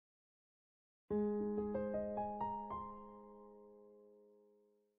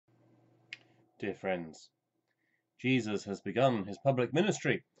Dear friends, Jesus has begun his public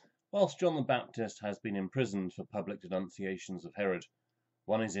ministry, whilst John the Baptist has been imprisoned for public denunciations of Herod.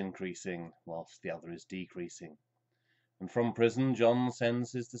 One is increasing, whilst the other is decreasing. And from prison, John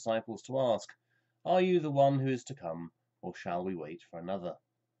sends his disciples to ask, "Are you the one who is to come, or shall we wait for another?"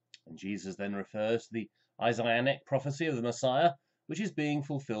 And Jesus then refers to the Isaianic prophecy of the Messiah, which is being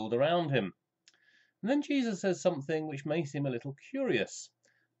fulfilled around him. And then Jesus says something which may seem a little curious.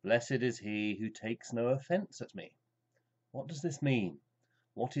 "Blessed is he who takes no offence at me." What does this mean?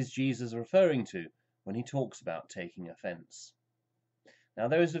 What is Jesus referring to when he talks about taking offence? Now,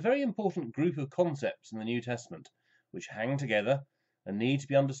 there is a very important group of concepts in the New Testament which hang together and need to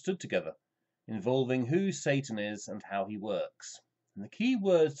be understood together, involving who Satan is and how he works. And the key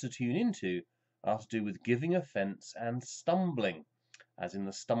words to tune into are to do with giving offence and stumbling, as in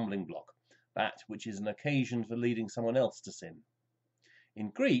the stumbling block, that which is an occasion for leading someone else to sin. In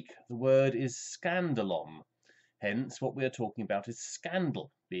Greek, the word is scandalon. Hence, what we are talking about is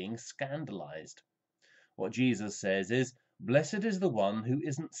scandal, being scandalized. What Jesus says is, "Blessed is the one who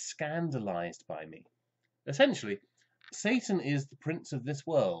isn't scandalized by me." Essentially, Satan is the prince of this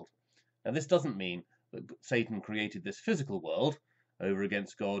world. Now, this doesn't mean that Satan created this physical world over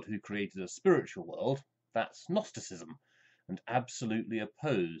against God who created a spiritual world. That's Gnosticism, and absolutely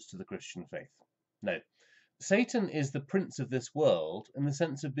opposed to the Christian faith. No. Satan is the prince of this world in the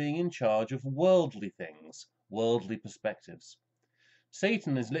sense of being in charge of worldly things, worldly perspectives.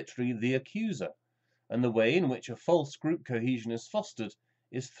 Satan is literally the accuser, and the way in which a false group cohesion is fostered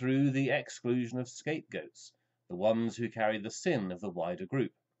is through the exclusion of scapegoats, the ones who carry the sin of the wider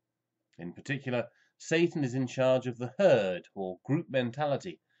group. In particular, Satan is in charge of the herd or group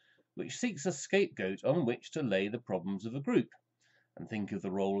mentality, which seeks a scapegoat on which to lay the problems of a group. And think of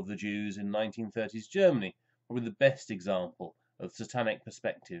the role of the Jews in 1930s Germany, probably the best example of satanic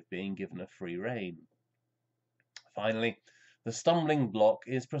perspective being given a free rein. Finally, the stumbling block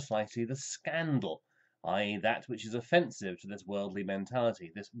is precisely the scandal, i.e. that which is offensive to this worldly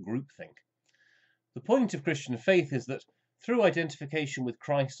mentality, this groupthink. The point of Christian faith is that through identification with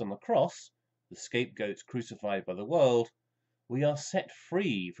Christ on the cross, the scapegoat crucified by the world, we are set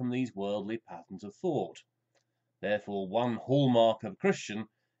free from these worldly patterns of thought. Therefore, one hallmark of a Christian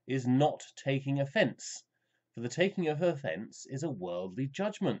is not taking offence, for the taking of offence is a worldly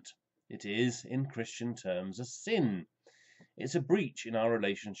judgment. It is, in Christian terms, a sin. It's a breach in our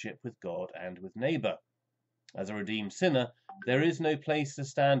relationship with God and with neighbour. As a redeemed sinner, there is no place to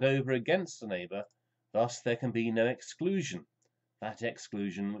stand over against a neighbour, thus there can be no exclusion, that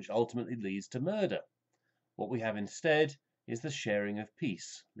exclusion which ultimately leads to murder. What we have instead is the sharing of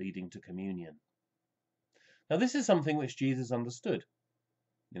peace, leading to communion. Now, this is something which Jesus understood.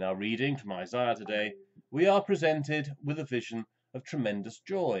 In our reading from Isaiah today, we are presented with a vision of tremendous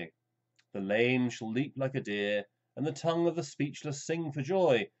joy. "The lame shall leap like a deer, and the tongue of the speechless sing for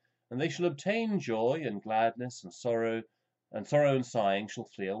joy, and they shall obtain joy and gladness, and sorrow and sighing shall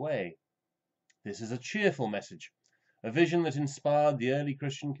flee away." This is a cheerful message, a vision that inspired the early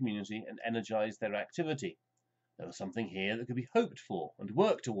Christian community and energized their activity. There was something here that could be hoped for and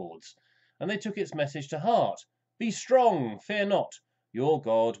worked towards, and they took its message to heart. "Be strong, fear not. Your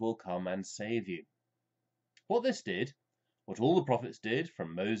God will come and save you." What this did, what all the prophets did,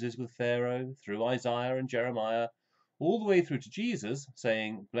 from Moses with Pharaoh, through Isaiah and Jeremiah, all the way through to Jesus,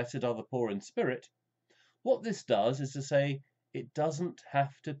 saying, "Blessed are the poor in spirit," what this does is to say, it doesn't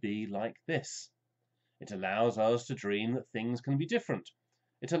have to be like this. It allows us to dream that things can be different.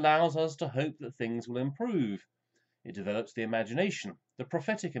 It allows us to hope that things will improve. It develops the imagination, the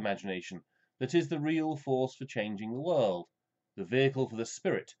prophetic imagination, that is the real force for changing the world, the vehicle for the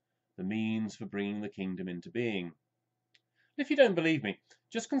Spirit, the means for bringing the kingdom into being. And if you don't believe me,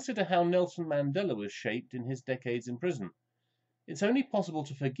 just consider how Nelson Mandela was shaped in his decades in prison. It's only possible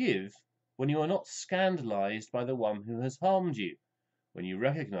to forgive when you are not scandalized by the one who has harmed you, when you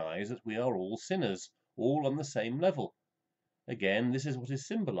recognize that we are all sinners, all on the same level. Again, this is what is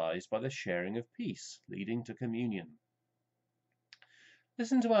symbolized by the sharing of peace, leading to communion.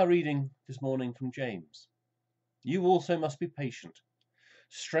 Listen to our reading this morning from James. "You also must be patient.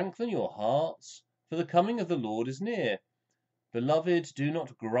 Strengthen your hearts, for the coming of the Lord is near. Beloved, do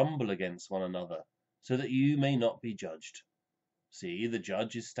not grumble against one another, so that you may not be judged. See, the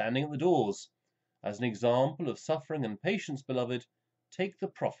judge is standing at the doors. As an example of suffering and patience, beloved, take the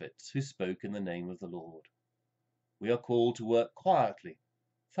prophets who spoke in the name of the Lord. We are called to work quietly,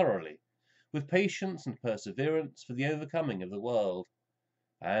 thoroughly, with patience and perseverance for the overcoming of the world.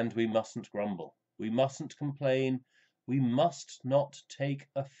 And we mustn't grumble. We mustn't complain. We must not take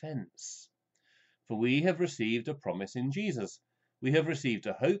offence. For we have received a promise in Jesus. We have received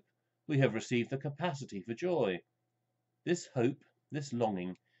a hope We have received the capacity for joy. This hope, this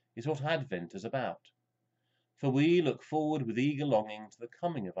longing, is what Advent is about. For we look forward with eager longing to the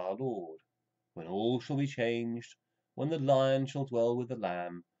coming of our Lord, when all shall be changed, when the Lion shall dwell with the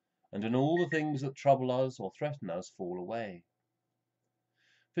Lamb, and when all the things that trouble us or threaten us fall away.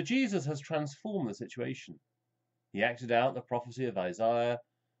 For Jesus has transformed the situation. He acted out the prophecy of Isaiah,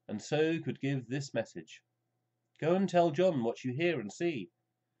 and so could give this message. Go and tell John what you hear and see.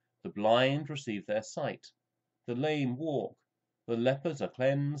 The blind receive their sight, the lame walk, the lepers are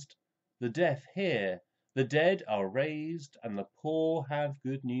cleansed, the deaf hear, the dead are raised, and the poor have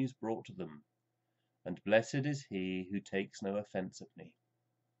good news brought to them. And blessed is he who takes no offence at me.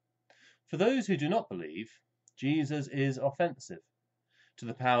 For those who do not believe, Jesus is offensive. To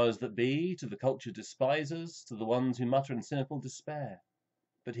the powers that be, to the cultured despisers, to the ones who mutter in cynical despair.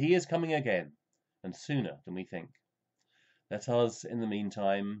 But he is coming again, and sooner than we think. Let us, in the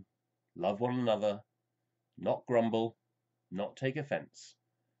meantime, love one another, not grumble, not take offence,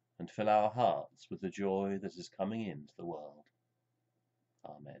 and fill our hearts with the joy that is coming into the world.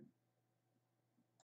 Amen.